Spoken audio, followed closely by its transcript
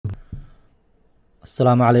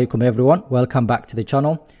Assalamu Alaikum everyone, welcome back to the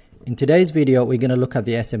channel. In today's video we're going to look at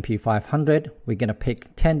the S&P 500. We're going to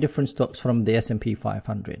pick 10 different stocks from the S&P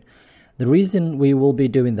 500. The reason we will be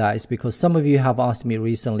doing that is because some of you have asked me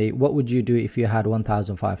recently, what would you do if you had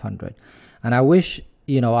 1,500? And I wish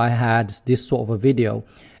I had this sort of a video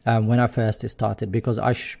when I first started, because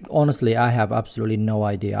honestly I have absolutely no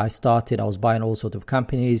idea. I was buying all sorts of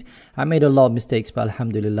companies. I made a lot of mistakes, but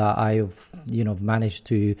alhamdulillah I've managed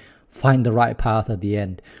to find the right path at the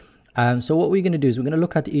end. So what we're going to do is we're going to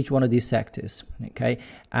look at each one of these sectors, okay,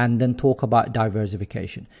 and then talk about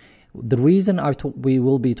diversification. The reason we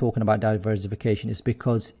will be talking about diversification is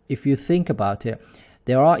because if you think about it,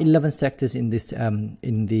 there are 11 sectors in this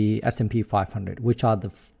in the S&P 500, which are the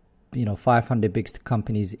 500 biggest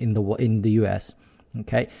companies in the US.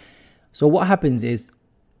 Okay, so what happens is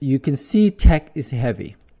you can see tech is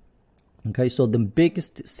heavy. Okay, so the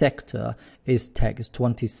biggest sector is tech. It's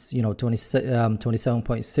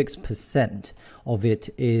 27.6% of it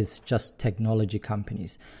is just technology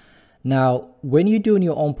companies. Now, when you're doing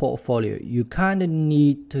your own portfolio, you kind of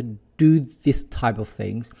need to do this type of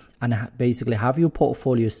things and basically have your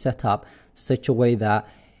portfolio set up such a way that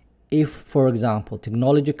if, for example,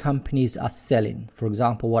 technology companies are selling, for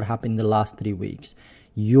example, what happened in the last 3 weeks,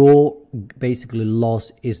 your basically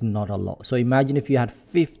loss is not a lot. So imagine if you had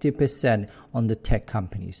 50% on the tech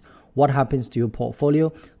companies. What happens to your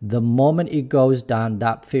portfolio? The moment it goes down,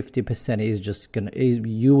 that 50% is just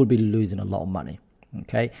you will be losing a lot of money.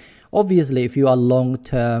 Okay, obviously if you are a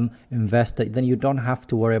long-term investor, then you don't have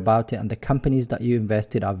to worry about it, and the companies that you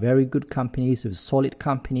invested are very good companies, solid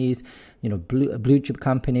companies, blue chip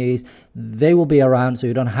companies. They will be around, so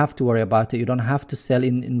you don't have to worry about it. You don't have to sell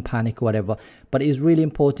in panic or whatever. But it's really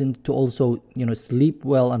important to also sleep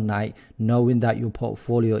well at night knowing that your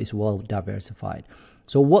portfolio is well diversified.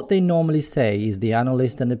 So what they normally say is, the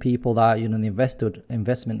analysts and the people that in the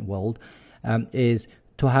investment world is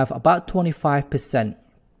to have about 25%.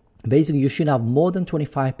 Basically, you should have more than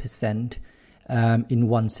 25% in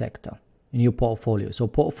one sector in your portfolio. So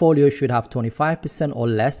portfolio should have 25% or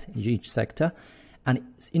less in each sector, and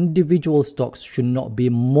individual stocks should not be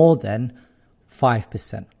more than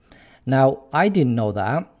 5%. Now, I didn't know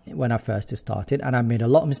that when I first started, and I made a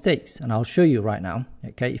lot of mistakes, and I'll show you right now.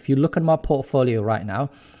 Okay, if you look at my portfolio right now,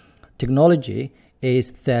 technology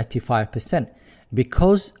is 35%.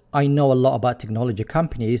 Because I know a lot about technology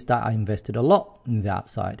companies, that I invested a lot in that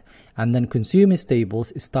side. And then consumer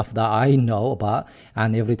staples is stuff that I know about,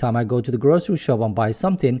 and every time I go to the grocery shop and buy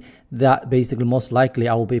something, that basically most likely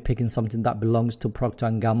I will be picking something that belongs to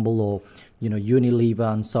Procter & Gamble or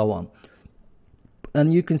Unilever and so on.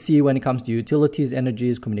 And you can see when it comes to utilities,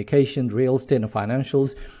 energies, communications, real estate and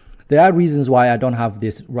financials, there are reasons why I don't have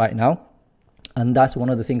this right now. And that's one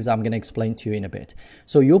of the things I'm going to explain to you in a bit.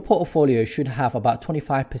 So your portfolio should have about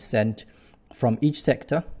 25% from each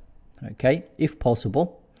sector, okay, if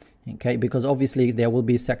possible, okay, because obviously there will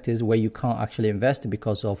be sectors where you can't actually invest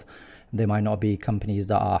because of there might not be companies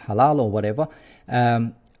that are halal or whatever.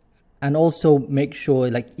 And also make sure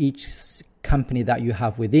like each company that you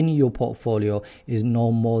have within your portfolio is no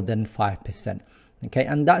more than 5%. Okay,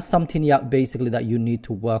 and that's something basically that you need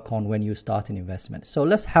to work on when you start an investment. So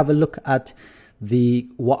let's have a look at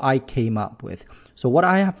what I came up with. So what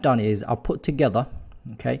I have done is I put together,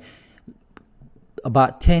 okay,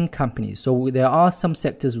 about 10 companies. So there are some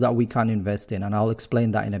sectors that we can invest in, and I'll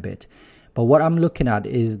explain that in a bit. But what I'm looking at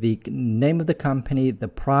is the name of the company, the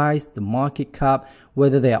price, the market cap,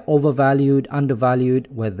 whether they are overvalued, undervalued,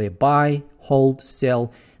 whether they buy, hold,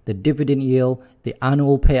 sell, the dividend yield, the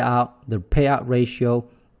annual payout, the payout ratio,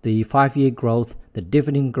 the 5-year growth, the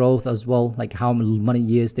dividend growth as well, like how many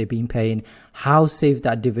years they've been paying, how safe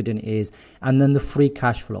that dividend is, and then the free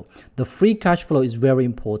cash flow. The free cash flow is very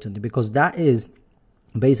important because that is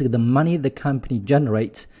basically the money the company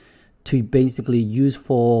generates to basically use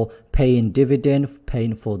for paying dividend,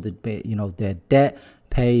 paying for their debt,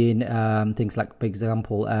 paying things like, for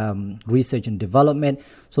example, research and development.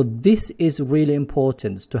 So this is really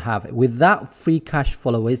important to have. With that free cash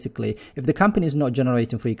flow, basically, if the company is not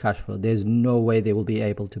generating free cash flow, there's no way they will be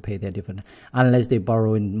able to pay their dividend unless they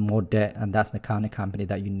borrow in more debt, and that's the kind of company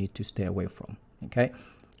that you need to stay away from. Okay,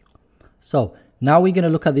 so now we're going to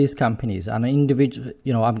look at these companies and individual.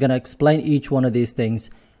 I'm going to explain each one of these things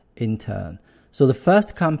in turn. So the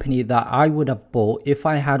first company that I would have bought if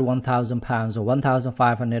I had £1,000 or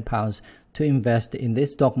 £1,500 to invest in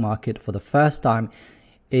this stock market for the first time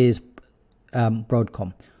is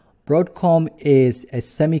Broadcom. Broadcom is a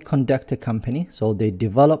semiconductor company. So they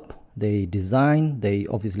develop they design, they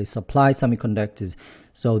obviously supply semiconductors.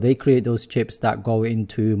 So they create those chips that go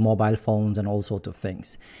into mobile phones and all sorts of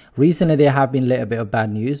things. Recently, there have been a little bit of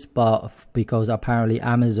bad news, but because apparently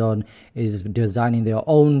Amazon is designing their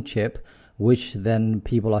own chip, which then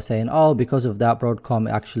people are saying, oh, because of that,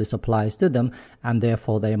 Broadcom actually supplies to them, and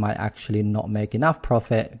therefore they might actually not make enough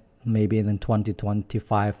profit, maybe in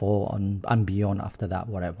 2025 or and beyond after that,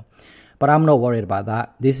 whatever. But I'm not worried about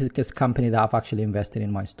that. This is a company that I've actually invested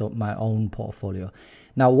in my own portfolio.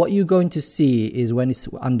 Now, what you're going to see is when it's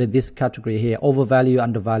under this category here, overvalued,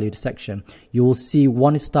 undervalued section, you will see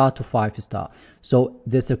 1 star to 5 star. So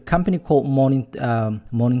there's a company called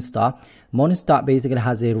Morningstar. Morningstar basically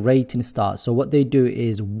has a rating star. So what they do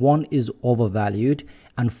is 1 is overvalued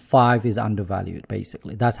and 5 is undervalued,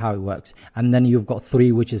 basically. That's how it works. And then you've got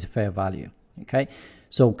 3, which is fair value. Okay.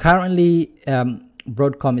 So currently,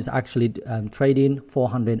 Broadcom is actually trading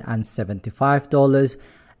 $475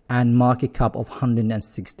 and market cap of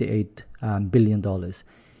 $168 billion.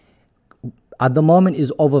 At the moment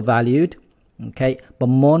is overvalued, okay, but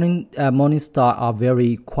Morningstar are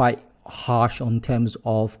very quite harsh on terms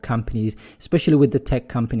of companies, especially with the tech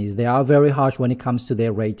companies. They are very harsh when it comes to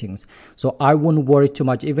their ratings. So I wouldn't worry too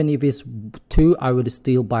much. Even if it's 2, I would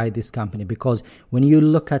still buy this company, because when you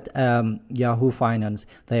look at Yahoo Finance,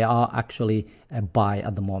 they are actually a buy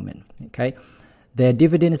at the moment. Okay, their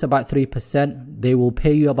dividend is about 3%. They will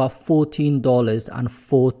pay you about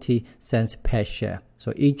 $14.40 per share.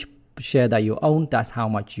 So each share that you own, that's how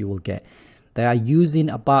much you will get. They are using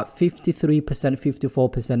about 53%,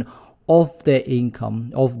 54% of their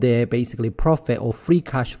income, of their basically profit or free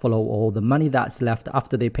cash flow, or the money that's left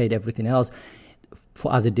after they paid everything else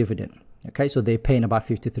as a dividend. Okay, so they're paying about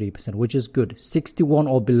 53%, which is good. 61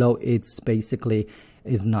 or below, it's basically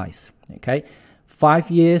is nice. Okay,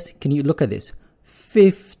 5 years, can you look at this?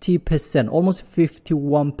 50%, almost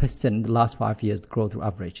 51% in the last 5 years growth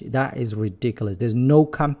average. That is ridiculous. There's no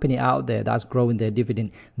company out there that's growing their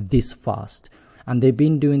dividend this fast, and they've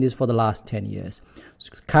been doing this for the last 10 years.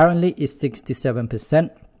 So currently is 67%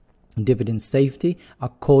 dividend safety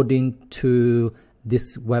according to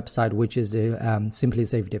this website, which is Simply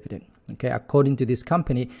Safe Dividend. Okay, according to this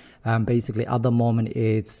company, basically at the moment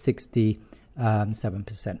it's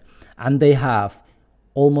 67%, and they have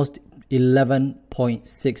almost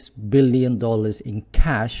 $11.6 billion in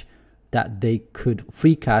cash that they could,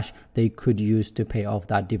 free cash, they could use to pay off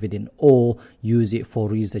that dividend or use it for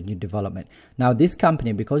research and development. Now, this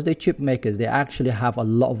company, because they're chip makers, they actually have a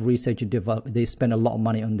lot of research and development. They spend a lot of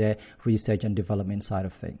money on their research and development side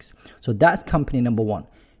of things. So that's company number 1.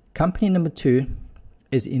 Company number 2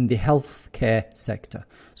 is in the healthcare sector.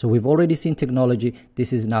 So we've already seen technology.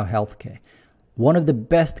 This is now healthcare. One of the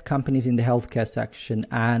best companies in the healthcare section,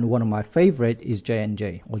 and one of my favorite, is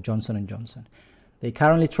J&J or Johnson & Johnson. They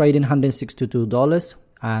currently trade in $162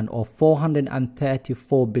 and or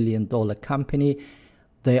 $434 billion company.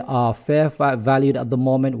 They are fair valued at the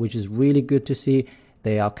moment, which is really good to see.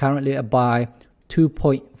 They are currently a buy,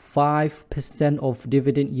 2.5% of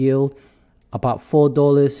dividend yield, about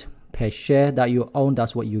 $4 per share that you own.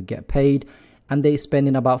 That's what you get paid. And they're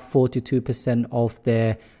spending about 42% of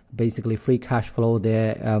their basically free cash flow,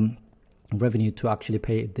 their revenue, to actually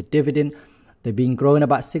pay the dividend. They've been growing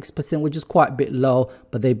about 6%, which is quite a bit low,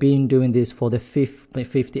 but they've been doing this for the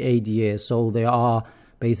 58 years. So they are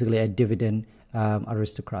basically a dividend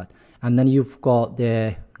aristocrat. And then you've got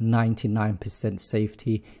their 99%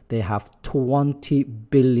 safety. They have $20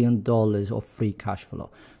 billion of free cash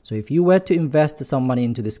flow. So if you were to invest some money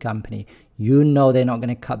into this company, you know they're not going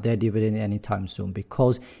to cut their dividend anytime soon,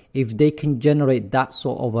 because if they can generate that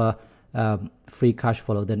sort of a free cash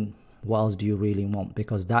flow, then what else do you really want?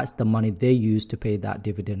 Because that's the money they use to pay that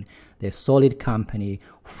dividend. They're a solid company,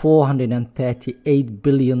 $438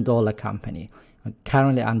 billion company,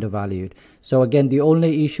 currently undervalued. So again, the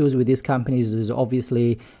only issues with these companies is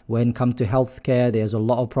obviously when it comes to healthcare, there's a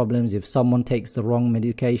lot of problems. If someone takes the wrong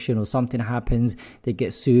medication or something happens, they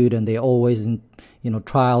get sued, and they're always in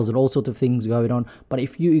trials and all sorts of things going on. But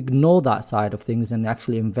if you ignore that side of things and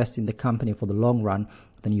actually invest in the company for the long run,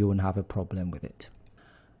 then you won't have a problem with it.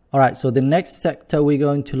 All right, so the next sector we're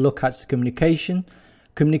going to look at is communication.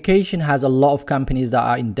 Communication has a lot of companies that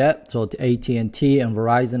are in debt, so AT&T and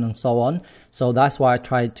Verizon and so on. So that's why I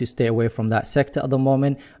try to stay away from that sector at the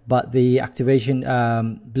moment. But the Activision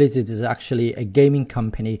Blizzard is actually a gaming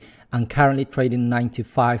company and currently trading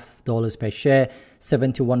 $95 per share,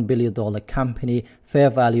 $71 billion company, fair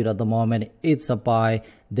valued at the moment. It's a buy.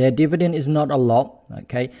 Their dividend is not a lot,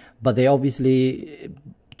 okay, but they obviously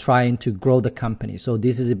trying to grow the company. So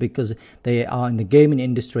this is because they are in the gaming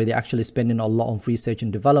industry. They're actually spending a lot on research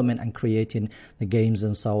and development and creating the games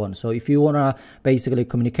and so on. So if you want to basically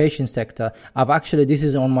communication sector, this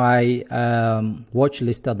is on my watch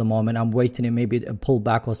list at the moment. I'm waiting it maybe a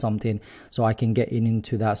pullback or something so I can get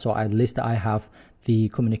into that. So I have the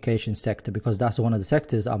communication sector because that's one of the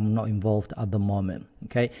sectors I'm not involved at the moment.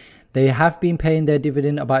 Okay, they have been paying their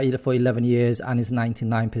dividend for 11 years and it's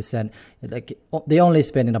 99%. Like they're only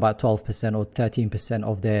spending about 12% or 13%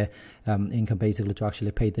 of their income basically to actually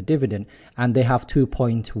pay the dividend, and they have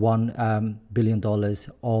 $2.1 billion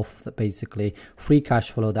of basically free cash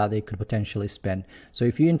flow that they could potentially spend. So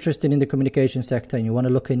if you're interested in the communication sector and you want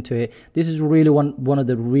to look into it, this is really one of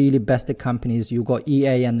the really best companies. You've got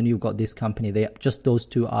EA and then you've got this company. Those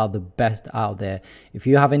two are the best out there. If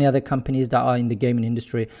you have any other companies that are in the gaming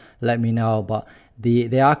industry, let me know. But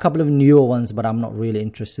there are a couple of newer ones, but I'm not really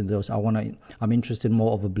interested in those. I'm interested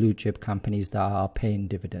more of a blue chip companies that are paying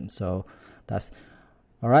dividends. So that's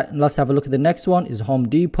all right. Let's have a look at the next one. Is Home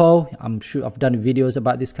Depot. I'm sure I've done videos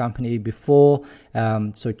about this company before,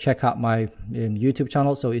 so check out my YouTube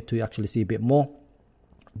channel to actually see a bit more.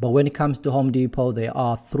 But when it comes to Home Depot, they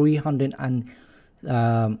are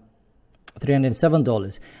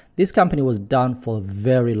 $307. This company was down for a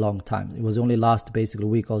very long time. It was only last basically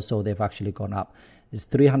week or so they've actually gone up. It's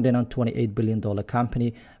 $328 billion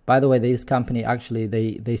company. By the way, this company actually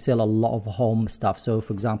they sell a lot of home stuff. So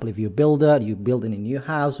for example, if you're a builder, you build in a new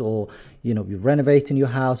house, or you're renovating your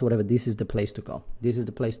house, whatever, this is the place to go. This is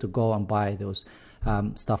the place to go and buy those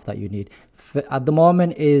stuff that you need. At the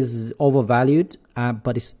moment is overvalued,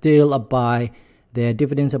 but it's still a buy. Their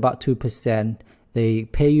dividends about 2%. They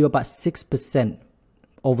pay you about 6%.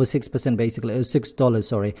 Over 6% basically, $6,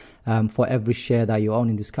 sorry, for every share that you own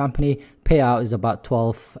in this company. Payout is about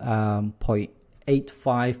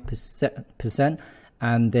 12.85%,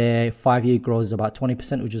 and their 5-year growth is about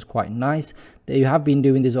 20%, which is quite nice. They have been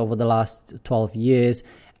doing this over the last 12 years,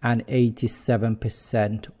 and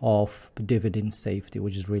 87% of dividend safety,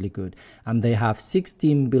 which is really good. And they have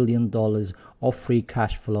 $16 billion of free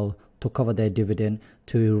cash flow to cover their dividend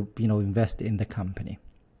to invest in the company.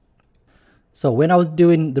 So when I was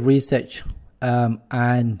doing the research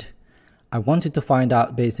and I wanted to find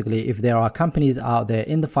out basically if there are companies out there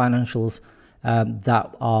in the financials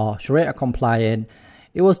that are Sharia compliant,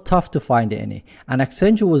 it was tough to find any. And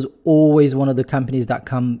Accenture was always one of the companies that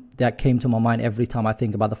came to my mind every time I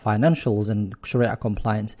think about the financials and Sharia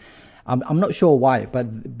compliance. I'm not sure why,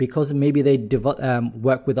 but because maybe they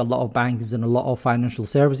work with a lot of banks and a lot of financial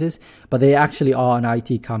services, but they actually are an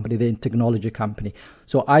IT company, they're a technology company.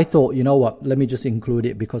 So I thought, you know what, let me just include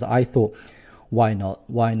it, because I thought, why not?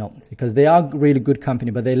 Because they are a really good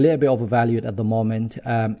company, but they're a little bit overvalued at the moment.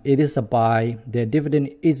 It is a buy. Their dividend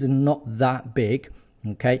is not that big,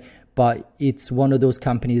 okay? But it's one of those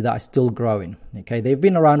companies that are still growing, okay? They've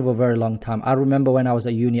been around for a very long time. I remember when I was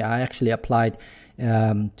at uni, I actually applied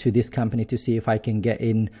to this company to see if I can get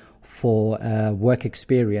in for work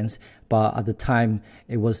experience, but at the time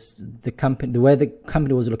it was where the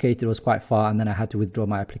company was located was quite far, and then I had to withdraw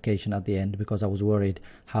my application at the end because I was worried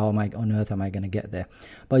how on earth am I going to get there.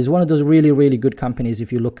 But it's one of those really, really good companies.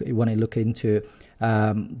 If you want to look into,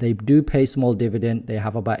 they do pay small dividend. They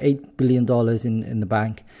have about $8 billion in the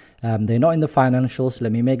bank. They're not in the financials,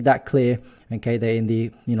 let me make that clear. Okay, they're in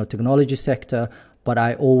the technology sector, but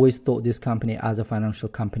I always thought this company as a financial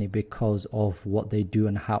company because of what they do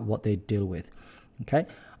and what they deal with. Okay,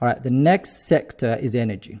 all right, the next sector is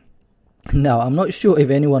energy. Now, I'm not sure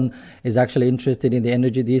if anyone is actually interested in the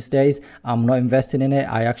energy these days. I'm not investing in it.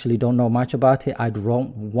 I actually don't know much about it. I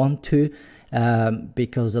don't want to,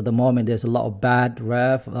 because at the moment there's a lot of bad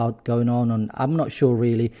rev out going on, and I'm not sure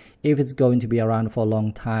really if it's going to be around for a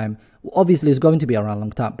long time. Obviously, it's going to be around a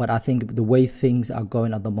long time, but I think the way things are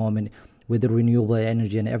going at the moment with the renewable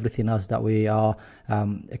energy and everything else that we are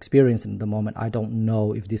experiencing at the moment, I don't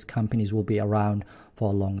know if these companies will be around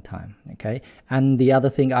for a long time. Okay, and the other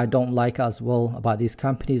thing I don't like as well about these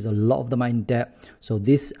companies, a lot of them are in debt. So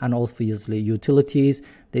this, and obviously utilities,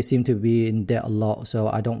 they seem to be in debt a lot. So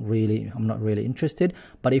I'm not really interested.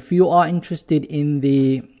 But if you are interested in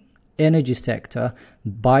the energy sector,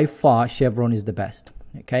 by far Chevron is the best.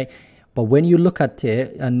 Okay, but when you look at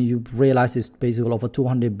it and you realize it's basically over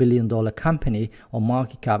 $200 billion company or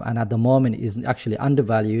market cap, and at the moment is actually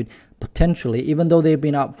undervalued, potentially, even though they've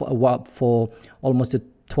been up for almost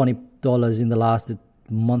 $20 in the last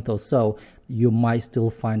month or so, you might still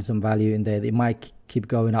find some value in there. They might keep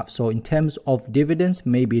going up. So in terms of dividends,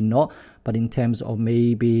 maybe not, but in terms of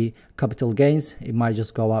maybe capital gains, it might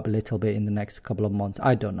just go up a little bit in the next couple of months.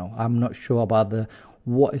 I don't know. I'm not sure about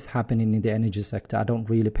what is happening in the energy sector. I don't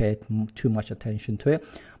really pay too much attention to it.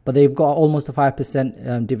 But they've got almost a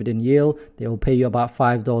 5% dividend yield. They will pay you about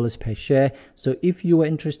 $5 per share. So if you were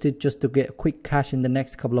interested just to get quick cash in the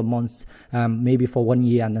next couple of months, maybe for 1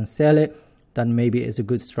 year and then sell it, then maybe it's a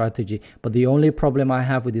good strategy. But the only problem I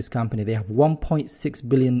have with this company, they have $1.6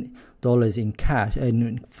 billion in cash,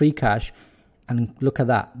 in free cash. And look at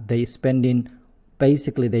that. They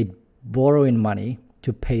borrowing money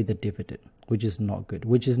to pay the dividend, which is not good,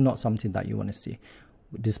 which is not something that you want to see.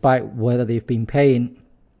 Despite whether they've been paying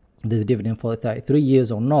this dividend for 33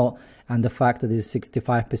 years or not, and the fact that there's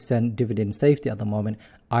 65% dividend safety at the moment,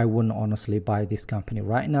 I wouldn't honestly buy this company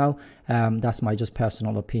right now. That's my just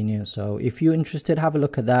personal opinion. So if you're interested, have a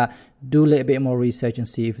look at that. Do a little bit more research and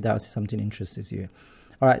see if that's something interests you.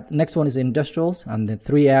 All right, next one is industrials, and then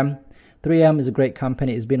 3M. 3M is a great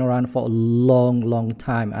company. It's been around for a long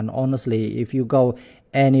time, and honestly, if you go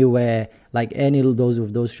anywhere, like any of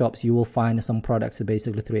those shops, you will find some products that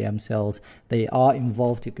basically 3M sells. They are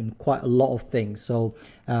involved in quite a lot of things. So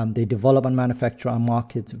they develop and manufacture and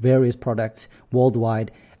market various products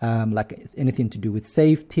worldwide, like anything to do with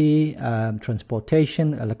safety,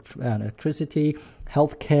 transportation, electricity,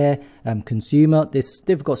 healthcare, consumer.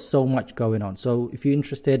 They've got so much going on. So if you're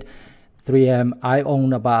interested, 3M, I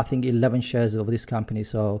own about, I think, 11 shares of this company.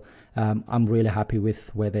 So I'm really happy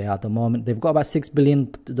with where they are at the moment. They've got about $6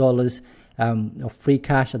 billion of free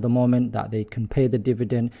cash at the moment that they can pay the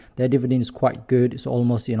dividend. Their dividend is quite good. It's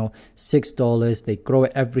almost, $6. They grow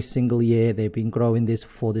it every single year. They've been growing this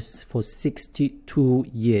for 62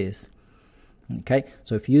 years. Okay,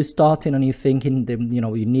 so if you're starting and you're thinking that,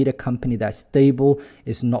 you need a company that's stable,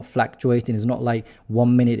 it's not fluctuating, it's not like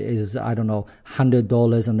 1 minute is, I don't know,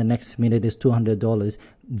 $100 and the next minute is $200.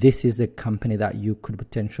 This is a company that you could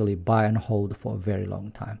potentially buy and hold for a very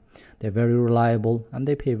long time. They're very reliable and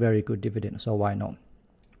they pay very good dividends, so why not?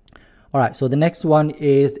 All right, so the next one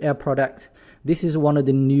is Air Product. This is one of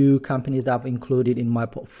the new companies that I've included in my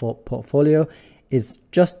portfolio. It's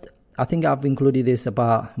just, I think I've included this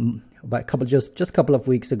about a couple of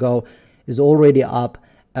weeks ago. Is already up.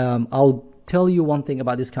 I'll tell you one thing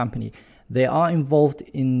about this company. They are involved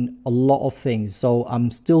in a lot of things, so I'm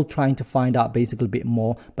still trying to find out basically a bit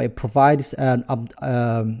more, but it provides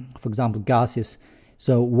for example, gases.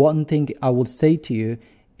 So one thing I will say to you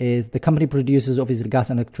is the company produces obviously gas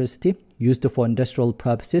and electricity used for industrial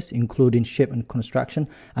purposes, including ship and construction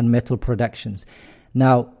and metal productions.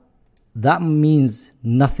 Now that means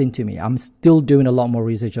nothing to me. I'm still doing a lot more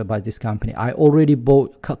research about this company. I already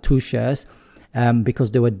bought 2 shares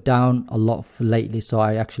because they were down a lot lately. So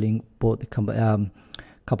I actually bought a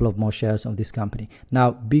couple of more shares of this company.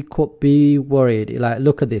 Now, be worried. Like,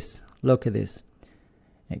 look at this.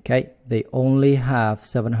 Okay, they only have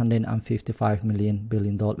 $755 million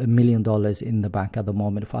in the bank at the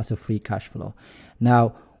moment as a free cash flow.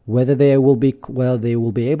 Now, whether they will be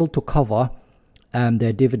able to cover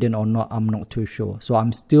their dividend or not, I'm not too sure. So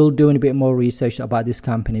I'm still doing a bit more research about this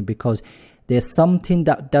company because there's something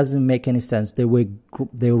that doesn't make any sense. They were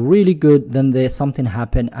really good, then there's something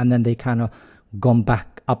happened, and then they kind of gone back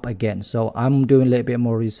up again. So I'm doing a little bit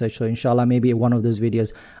more research. So inshallah, maybe one of those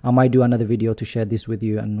videos, I might do another video to share this with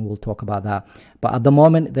you, and we'll talk about that. But at the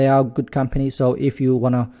moment, they are a good company. So if you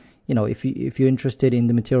wanna, if you're interested in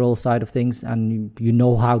the material side of things and you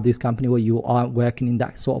know how this company works, you are working in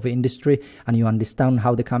that sort of industry and you understand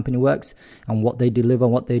how the company works and what they deliver,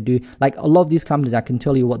 what they do. Like a lot of these companies, I can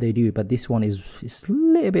tell you what they do, but this one is a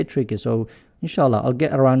little bit tricky. So inshallah, I'll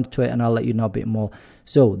get around to it and I'll let you know a bit more.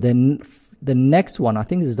 So then the next one, I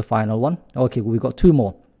think this is the final one. Okay, we've got 2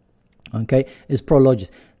 more. Okay, is Prologis.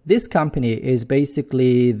 This company is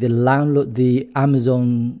basically the landlord, the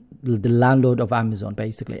landlord of Amazon.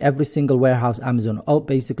 Basically every single warehouse Amazon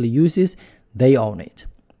basically uses, they own it.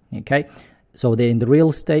 Okay, so they're in the real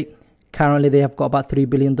estate. Currently they have got about $3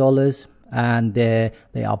 billion and they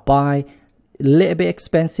are a little bit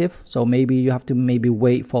expensive, so maybe you have to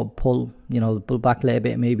wait for pull back a little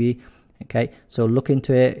bit maybe. Okay, so look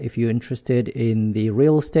into it if you're interested in the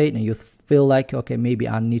real estate and you feel like, okay, maybe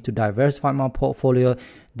I need to diversify my portfolio.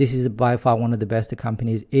 This is by far one of the best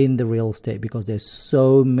companies in the real estate because there's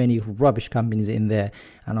so many rubbish companies in there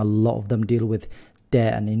and a lot of them deal with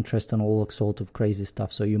debt and interest and all sorts of crazy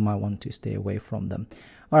stuff. So you might want to stay away from them.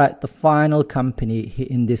 All right, the final company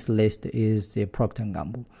in this list is the Procter &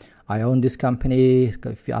 Gamble. I own this company.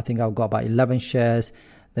 I think I've got about 11 shares.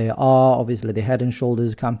 They are obviously the head and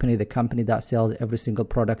shoulders company, the company that sells every single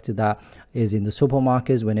product that is in the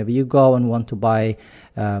supermarkets. Whenever you go and want to buy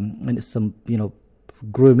some,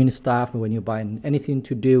 grooming stuff, when you're buying anything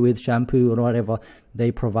to do with shampoo or whatever, they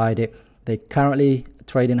provide it. They currently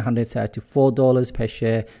trading $134 per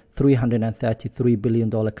share, $333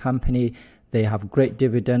 billion company. They have great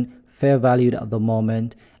dividend, fair valued at the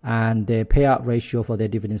moment, and their payout ratio for their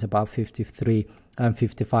dividends is about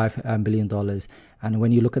 $55 billion. And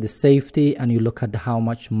when you look at the safety and you look at how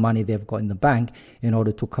much money they've got in the bank in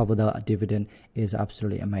order to cover the dividend, is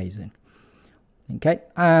absolutely amazing. Okay,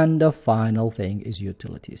 and the final thing is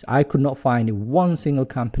utilities. I could not find one single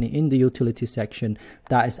company in the utility section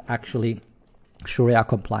that is actually Sharia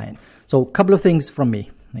compliant. So a couple of things from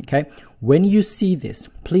me. Okay, when you see this,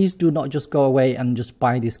 please do not just go away and just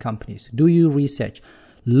buy these companies. Do your research.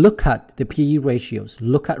 Look at the PE ratios,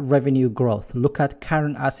 look at revenue growth, look at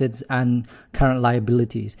current assets and current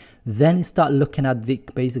liabilities. Then start looking at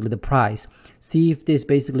basically the price. See if there's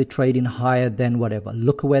basically trading higher than whatever.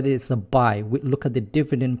 Look at whether it's a buy. Look at the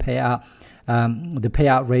dividend payout, the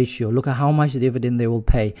payout ratio. Look at how much dividend they will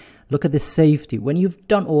pay. Look at the safety. When you've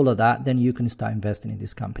done all of that, then you can start investing in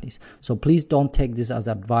these companies. So please don't take this as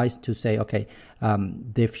advice to say, okay,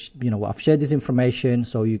 I've shared this information,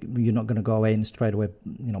 so you're not going to go away and straight away,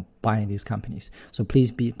 buying these companies. So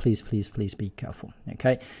please be careful.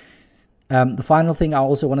 Okay. The final thing I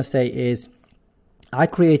also want to say is, I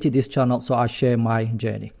created this channel so I share my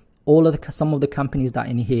journey. Some of the companies that are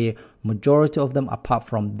in here, majority of them, apart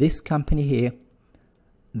from this company here,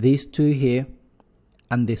 these two here,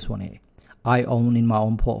 and this one here, I own in my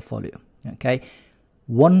own portfolio. Okay.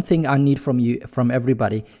 One thing I need from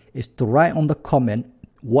everybody is to write on the comment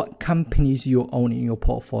what companies you own in your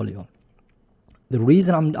portfolio. The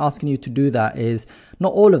reason I'm asking you to do that is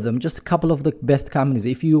not all of them, just a couple of the best companies.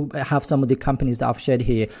 If you have some of the companies that I've shared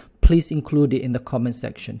here, please include it in the comment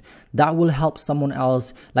section. That will help someone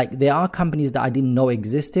else. Like, there are companies that I didn't know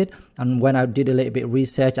existed, and when I did a little bit of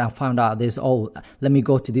research, I found out let me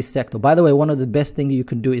go to this sector. By the way, one of the best things you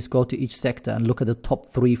can do is go to each sector and look at the top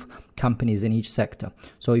 3 companies in each sector.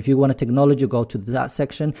 So if you want a technology, go to that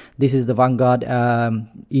section. This is the Vanguard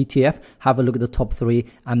ETF. Have a look at the top 3,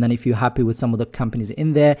 and then if you're happy with some of the companies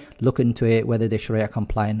in there, look into it, whether they're Sharia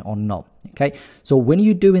compliant or not. Okay, so when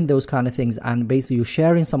you're doing those kind of things and basically you're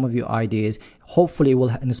sharing some of your ideas, hopefully it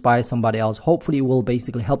will inspire somebody else. Hopefully it will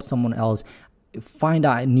basically help someone else find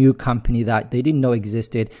out a new company that they didn't know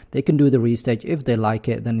existed. They can do the research. If they like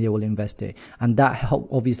it, then they will invest it, and that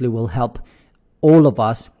obviously will help all of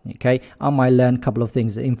us. Okay, I might learn a couple of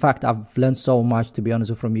things. In fact, I've learned so much, to be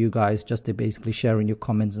honest, from you guys, just to basically sharing your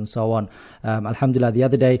comments and so on. Alhamdulillah, the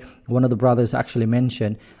other day one of the brothers actually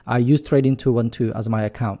mentioned I use Trading 212 as my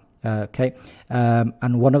account. Okay,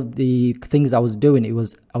 and one of the things I was doing,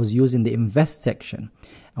 I was using the invest section,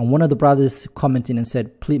 and one of the brothers commented and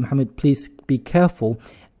said, "Please, Muhammad, please be careful.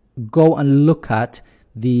 Go and look at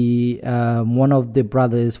the one of the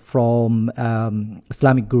brothers from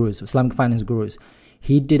Islamic finance gurus.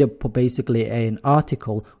 He did basically an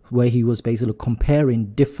article where he was basically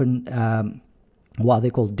comparing different what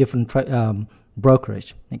they call different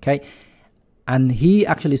brokerage. Okay." And he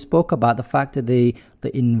actually spoke about the fact that the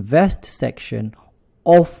invest section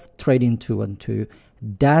of Trading 212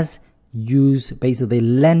 does use, basically they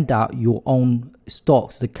lend out your own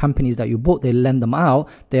stocks. The companies that you bought, they lend them out,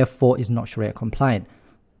 therefore is not Sharia compliant.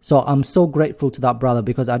 So I'm so grateful to that brother,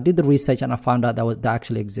 because I did the research and I found out that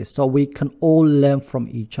actually exists. So we can all learn from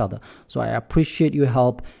each other. So I appreciate your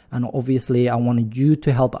help, and obviously I wanted you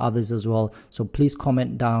to help others as well. So please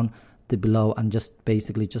comment down below and just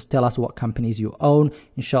tell us what companies you own.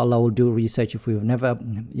 Inshallah, we'll do research. If we've never,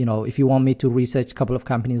 if you want me to research a couple of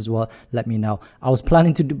companies as well, let me know. I was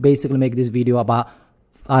planning to basically make this video about,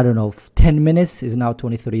 I don't know, 10 minutes. Is now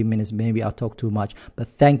 23 minutes. Maybe I'll talk too much, but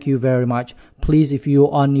thank you very much. Please, if you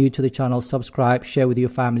are new to the channel, subscribe, share with your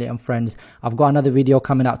family and friends. I've got another video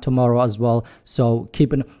coming out tomorrow as well, so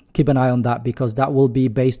keep an eye on that, because that will be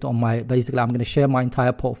based on I'm going to share my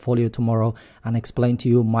entire portfolio tomorrow and explain to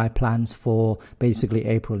you my plans for basically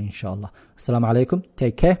April, inshallah. Assalamu alaikum.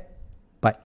 Take care.